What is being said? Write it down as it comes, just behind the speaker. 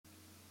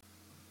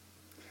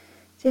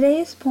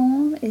Today's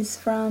poem is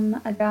from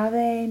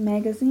Agave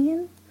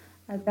Magazine,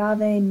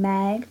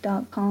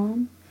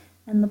 agavemag.com,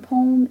 and the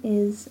poem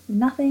is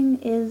Nothing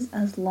is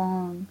as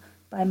Long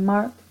by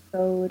Mark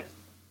Goad.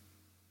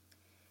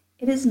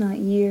 It is not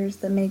years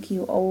that make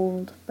you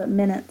old, but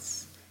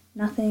minutes.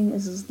 Nothing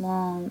is as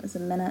long as a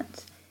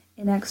minute.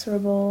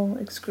 Inexorable,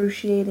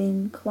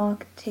 excruciating,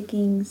 clock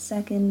ticking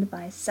second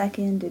by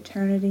second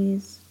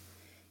eternities.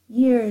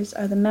 Years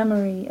are the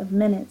memory of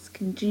minutes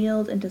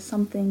congealed into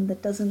something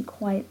that doesn't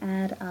quite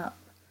add up,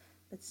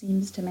 but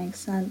seems to make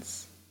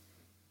sense.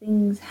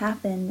 Things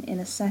happen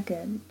in a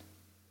second.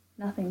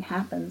 Nothing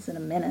happens in a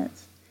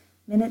minute.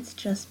 Minutes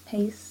just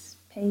pace,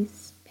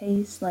 pace,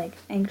 pace like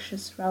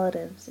anxious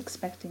relatives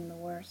expecting the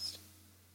worst.